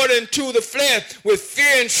according to the flesh with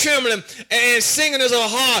fear and trembling and singing as a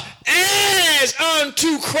heart as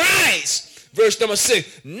unto Christ. Verse number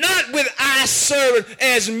 6, not with eye servant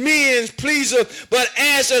as men's pleaser, but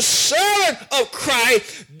as a servant of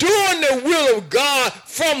Christ, doing the will of God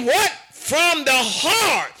from what? From the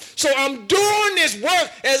heart. So I'm doing this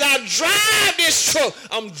work as I drive this truck.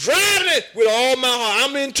 I'm driving it with all my heart.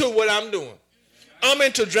 I'm into what I'm doing. I'm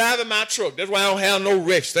into driving my truck. That's why I don't have no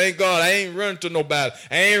wrecks. Thank God I ain't running to nobody.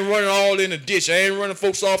 I ain't running all in the ditch. I ain't running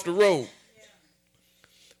folks off the road.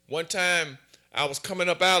 One time I was coming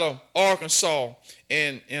up out of Arkansas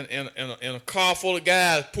and a car full of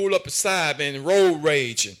guys pulled up beside me and road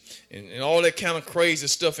rage and all that kind of crazy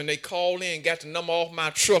stuff. And they called in, got the number off my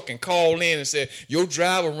truck and called in and said, your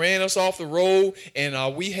driver ran us off the road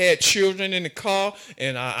and we had children in the car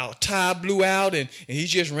and our tire blew out and he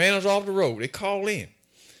just ran us off the road. They called in.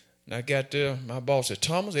 And I got there. My boss said,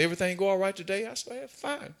 Thomas, everything go all right today? I said, yeah,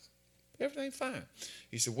 fine. Everything fine.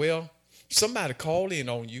 He said, well, somebody called in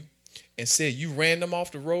on you and said you ran them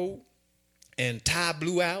off the road and tire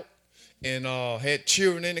blew out and had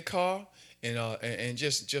children in the car and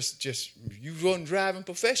just you wasn't driving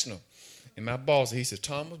professional. And my boss, he said,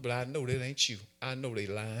 Thomas, but I know that ain't you. I know they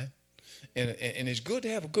lying. And it's good to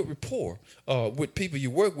have a good rapport with people you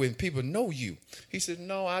work with and people know you. He said,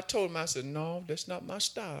 no, I told him, I said, no, that's not my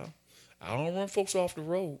style. I don't run folks off the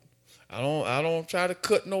road. I don't try to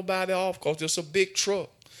cut nobody off because it's a big truck.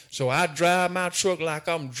 So I drive my truck like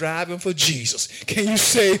I'm driving for Jesus. Can you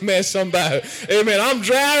say amen, somebody? Amen. I'm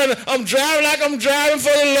driving like I'm driving for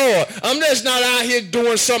the Lord. I'm just not out here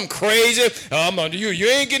doing something crazy. You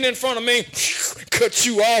ain't getting in front of me, cut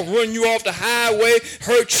you off, run you off the highway,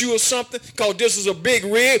 hurt you or something, because this is a big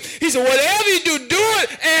rig. He said, whatever you do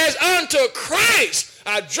it as unto Christ.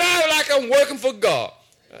 I drive like I'm working for God.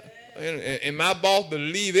 And my boss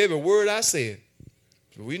believed every word I said.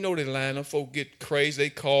 We know they line up, folks get crazy, they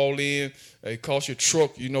call in, they cost your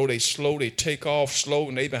truck, they slow, they take off slow,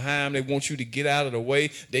 and they behind, they want you to get out of the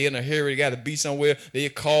way, they in a hurry, they got to be somewhere, they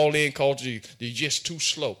call in, cause you're just too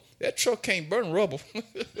slow. That truck can't burn rubber.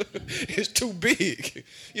 It's too big,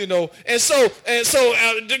 And so what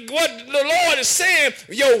the Lord is saying,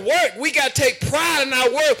 your work, we got to take pride in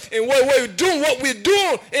our work and what we're doing,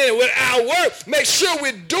 and with our work, make sure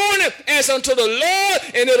we're doing it as unto the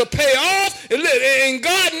Lord, and it'll pay off. And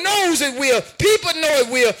God knows it will. People know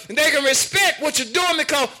it will. And they can respect what you're doing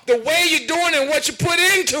because the way you're doing it and what you put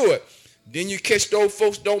into it. Then you catch those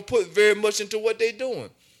folks don't put very much into what they're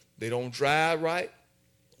doing. They don't drive right.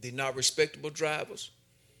 They're not respectable drivers.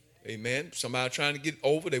 Amen. Somebody trying to get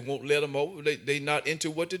over, they won't let them over. They not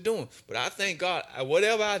into what they're doing. But I thank God,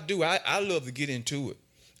 whatever I do, I love to get into it.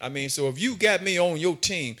 I mean, so if you got me on your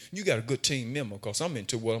team, you got a good team member because I'm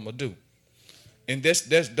into what I'm going to do. And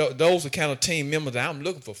those are kind of team members that I'm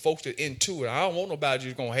looking for, folks that into it. I don't want nobody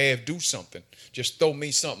just going to do something. Just throw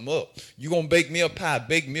me something up. You going to bake me a pie,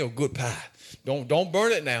 bake me a good pie. Don't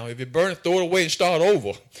burn it now. If you burn it, throw it away and start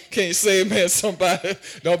over. Can you say amen, somebody?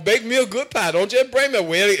 Don't bake me a good pie. Don't just bring me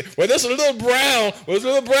well, there's a little brown. There's a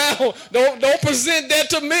little brown. Don't present that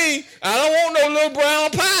to me. I don't want no little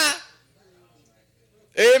brown pie.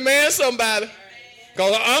 Amen, somebody.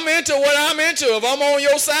 Because I'm into what I'm into. If I'm on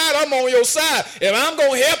your side, I'm on your side. If I'm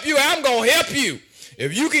going to help you, I'm going to help you.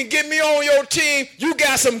 If you can get me on your team, you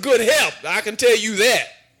got some good help. I can tell you that.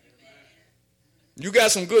 You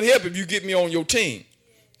got some good help if you get me on your team.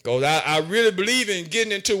 Because I really believe in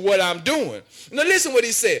getting into what I'm doing. Now listen what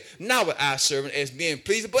he said. Not with our servant as being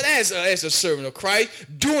pleased, but as a servant of Christ,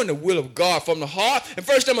 doing the will of God from the heart. And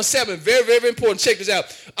verse number 7, very, very important. Check this out.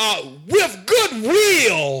 With good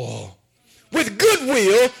will. With good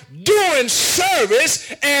will, doing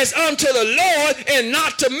service as unto the Lord and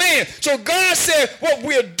not to man. So God said what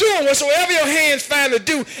we're doing, whatsoever your hands find to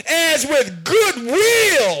do, as with good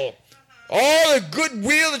will. All the good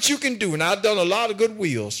will that you can do, and I've done a lot of good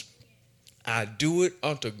wills, I do it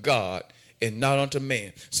unto God and not unto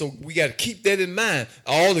man. So we got to keep that in mind.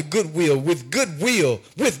 All the good will, with good will,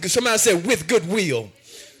 somebody said with good will.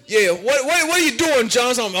 Yeah, what are you doing,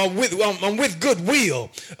 Johnson? I'm with good will.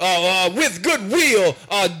 With good will,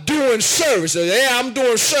 doing service. Yeah, I'm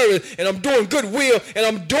doing service, and I'm doing good will, and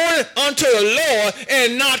I'm doing it unto the Lord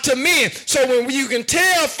and not to men. So when you can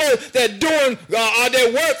tell folk that doing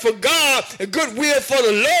their work for God, and good will for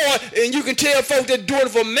the Lord, and you can tell folk that doing it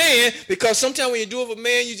for man, because sometimes when you do it for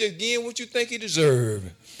man, you just getting what you think he deserves.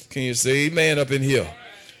 Can you say amen up in here?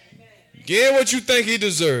 Getting what you think he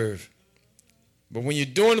deserves. But when you're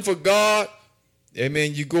doing it for God,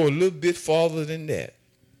 amen, you go a little bit farther than that.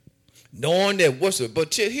 Knowing that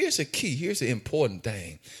but here's the key. Here's the important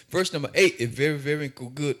thing. Verse number 8 is very, very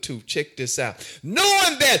good too. Check this out.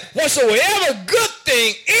 Knowing that whatsoever good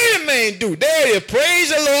thing any man do, there you praise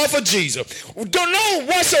the Lord for Jesus. Don't know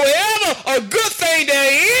whatsoever a good thing that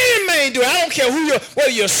any man do. I don't care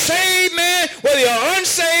whether you're saved man, whether you're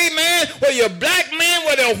unsaved man, whether you're a black man,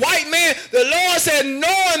 whether you're a white man. The Lord said,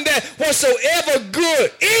 knowing that whatsoever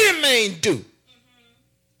good any man do,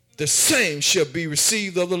 the same shall be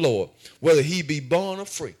received of the Lord, whether he be born or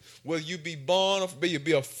free. Whether you be born or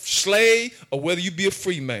be a slave or whether you be a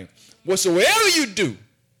free man. Whatsoever you do,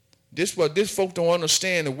 this folk don't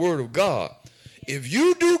understand the word of God. If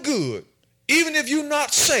you do good, even if you're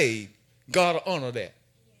not saved, God will honor that.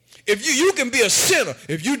 If you can be a sinner,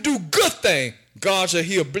 if you do good thing, God shall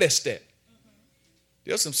he'll bless that.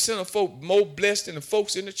 There's some sinner folk more blessed than the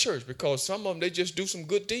folks in the church because some of them, they just do some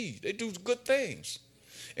good deeds. They do good things.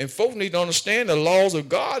 And folks need to understand the laws of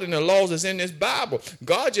God and the laws that's in this Bible.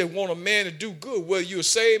 God just want a man to do good, whether you're a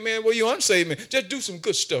saved man, whether you're unsaved man. Just do some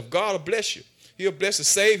good stuff. God will bless you. He'll bless the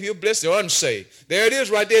saved. He'll bless the unsaved. There it is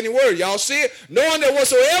right there in the word. Y'all see it? Knowing that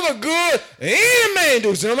whatsoever good any man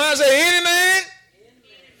do. Somebody say any man?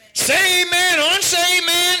 Saved man, unsaved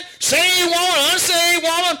man, saved woman, unsaved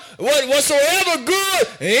woman, whatsoever good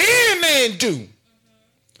any man do,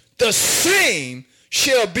 the same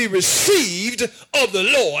shall be received of the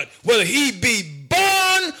Lord, whether he be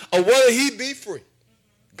born or whether he be free.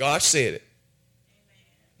 God said it.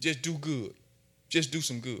 Just do good. Just do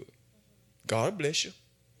some good. God bless you.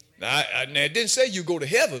 Now, it didn't say you go to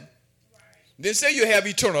heaven. It didn't say you have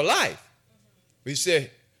eternal life. But he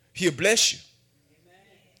said he'll bless you.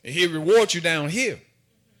 And he'll reward you down here.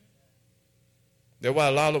 That's why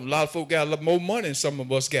a lot of folk got a lot more money than some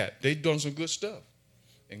of us got. They done some good stuff.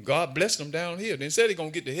 And God blessed them down here. They said they're going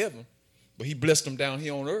to get to heaven, but he blessed them down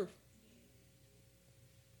here on earth.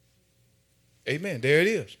 Amen. There it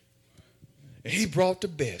is. And he brought the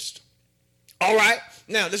best. All right.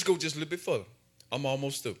 Now, let's go just a little bit further. I'm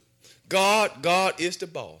almost through. God is the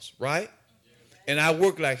boss, right? And I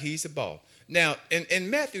work like he's the boss. Now, in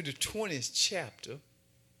Matthew the 20th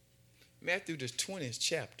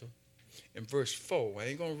chapter, in verse 4, I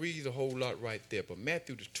ain't going to read a whole lot right there, but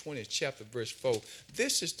Matthew the 20th chapter, verse 4,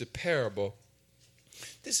 this is the parable.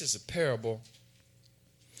 This is a parable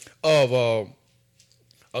of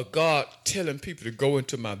God telling people to go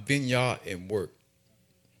into my vineyard and work.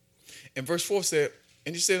 And verse 4 said,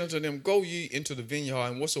 and he said unto them, go ye into the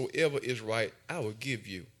vineyard, and whatsoever is right, I will give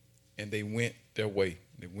you. And they went their way.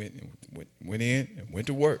 They went in and went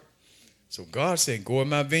to work. So God said, go in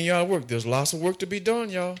my vineyard and work. There's lots of work to be done,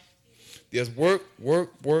 y'all. There's work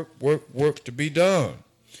to be done.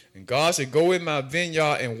 And God said, go in my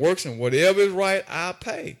vineyard and work, and whatever is right, I'll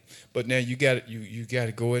pay. But now you got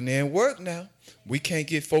to go in there and work now. We can't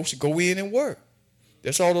get folks to go in and work.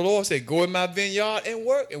 That's all the Lord said. Go in my vineyard and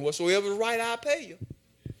work, and whatsoever is right, I'll pay you.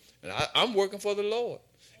 And I'm working for the Lord.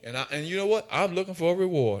 And you know what? I'm looking for a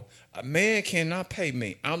reward. A man cannot pay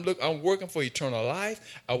me. I'm working for eternal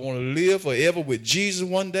life. I want to live forever with Jesus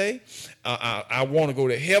one day. I want to go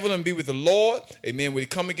to heaven and be with the Lord. Amen. When he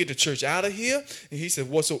come and get the church out of here, and he said,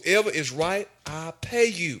 whatsoever is right, I'll pay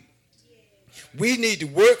you. We need to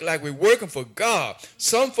work like we're working for God.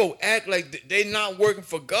 Some folk act like they're not working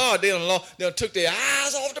for God. They done took their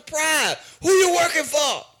eyes off the prize. Who you working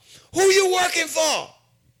for? Who you working for?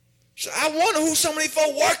 So I wonder who some of these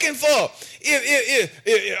folk working for.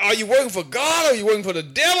 Are you working for God? Or are you working for the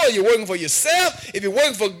devil? Are you working for yourself? If you're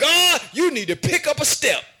working for God, you need to pick up a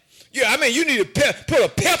step. Yeah, you need to put a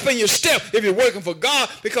pep in your step if you're working for God,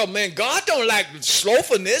 because, man, God don't like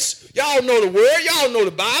slothfulness. Y'all know the word. Y'all know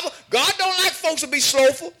the Bible. God don't like folks to be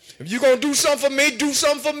slothful. If you're going to do something for me, do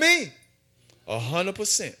something for me.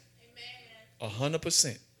 100%.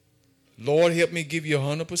 100%. Lord, help me give you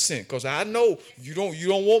 100%, because I know you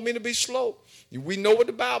don't want me to be slow. We know what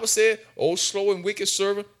the Bible said. Oh, slow and wicked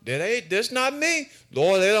servant. That's not me.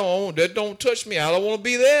 Lord, that don't touch me. I don't want to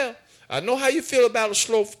be there. I know how you feel about a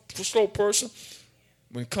slow person.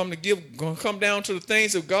 When come down to the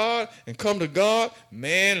things of God and come to God,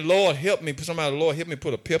 man, Lord, help me. Somebody, Lord, help me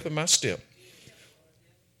put a pep in my step.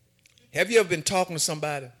 Have you ever been talking to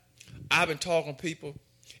somebody? I've been talking to people,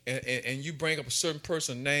 and you bring up a certain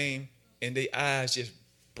person's name, and their eyes just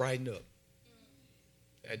brighten up.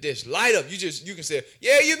 And just light up. You can say,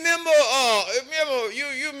 yeah, you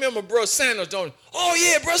remember Brother Sanders, don't you? Oh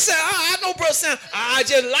yeah, Brother Sanders. I know Brother Sanders. I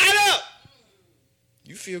just light up.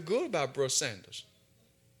 You feel good about Brother Sanders.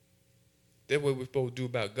 That's what we're supposed to do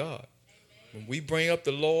about God. When we bring up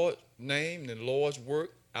the Lord's name and the Lord's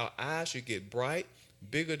work, our eyes should get bright,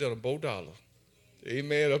 bigger than a $1.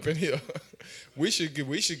 Amen. Up in here. We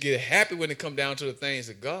should get happy when it come down to the things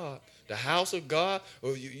of God. The house of God.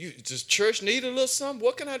 Or does church need a little something?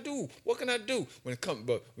 What can I do? What can I do? When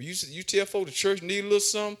you tell folks the church need a little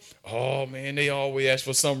something, oh man, they always ask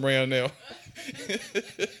for something around now.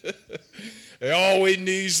 They always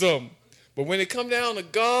need something. But when it come down to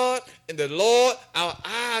God and the Lord, our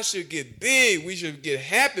eyes should get big. We should get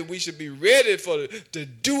happy. We should be ready to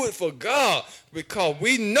do it for God, because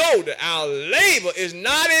we know that our labor is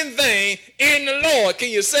not in vain in the Lord. Can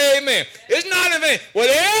you say amen? It's not in vain.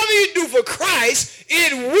 Whatever you do for Christ,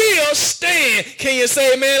 it will stand. Can you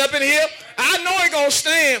say amen up in here? I know it's going to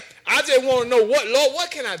stand. I just want to know, Lord,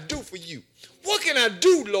 what can I do for you? What can I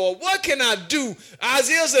do, Lord? What can I do?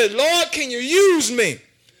 Isaiah said, Lord, can you use me?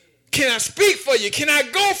 Can I speak for you? Can I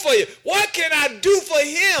go for you? What can I do for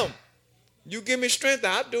him? You give me strength,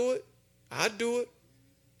 I'll do it. I'll do it.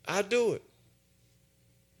 I'll do it.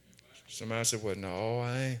 Somebody said, well, no,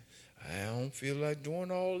 I don't feel like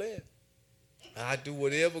doing all that. I do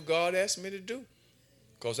whatever God asks me to do,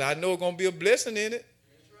 because I know it's going to be a blessing in it.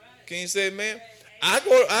 Can you say amen? I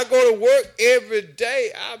go to work every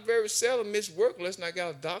day. I very seldom miss work unless I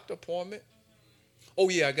got a doctor appointment. Oh,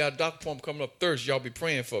 yeah, I got a doctor appointment coming up Thursday. Y'all be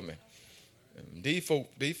praying for me. And these folk,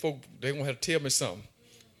 they going to have to tell me something.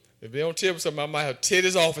 If they don't tell me something, I might have to tear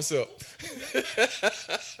this office up.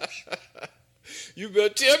 You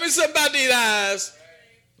better tell me something about these eyes.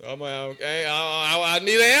 I'm like, okay, I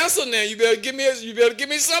need an answer now. You better give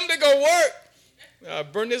me something to go work. I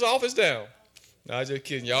burn this office down. No, I'm just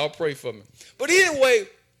kidding. Y'all pray for me. But anyway,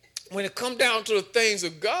 when it come down to the things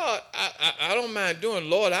of God, I don't mind doing.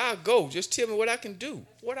 Lord, I'll go. Just tell me what I can do.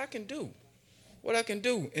 What I can do.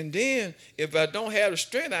 And then if I don't have the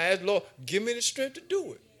strength, I ask, Lord, give me the strength to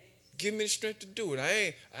do it. Give me the strength to do it.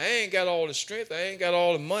 I ain't got all the strength. I ain't got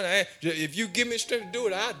all the money. If you give me the strength to do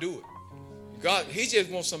it, I'll do it. God, he just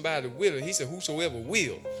wants somebody willing. He said, whosoever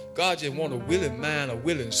will. God just wants a willing mind, a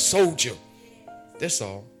willing soldier. That's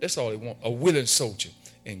all. That's all he wants, a willing soldier.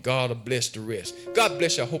 And God will bless the rest. God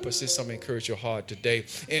bless you. I hope I said something to encourage your heart today.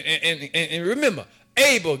 And remember,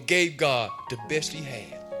 Abel gave God the best he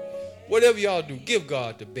had. Whatever y'all do, give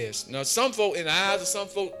God the best. Now, some folk, in the eyes of some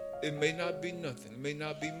folk, it may not be nothing. It may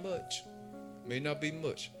not be much. It may not be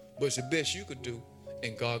much. But it's the best you could do,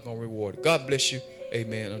 and God going to reward it. God bless you.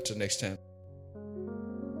 Amen. Until next time.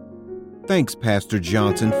 Thanks, Pastor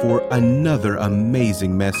Johnson, for another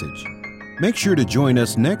amazing message. Make sure to join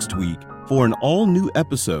us next week for an all-new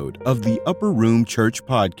episode of the Upper Room Church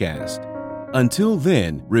Podcast. Until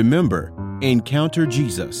then, remember, encounter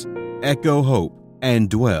Jesus, echo hope, and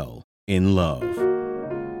dwell in love.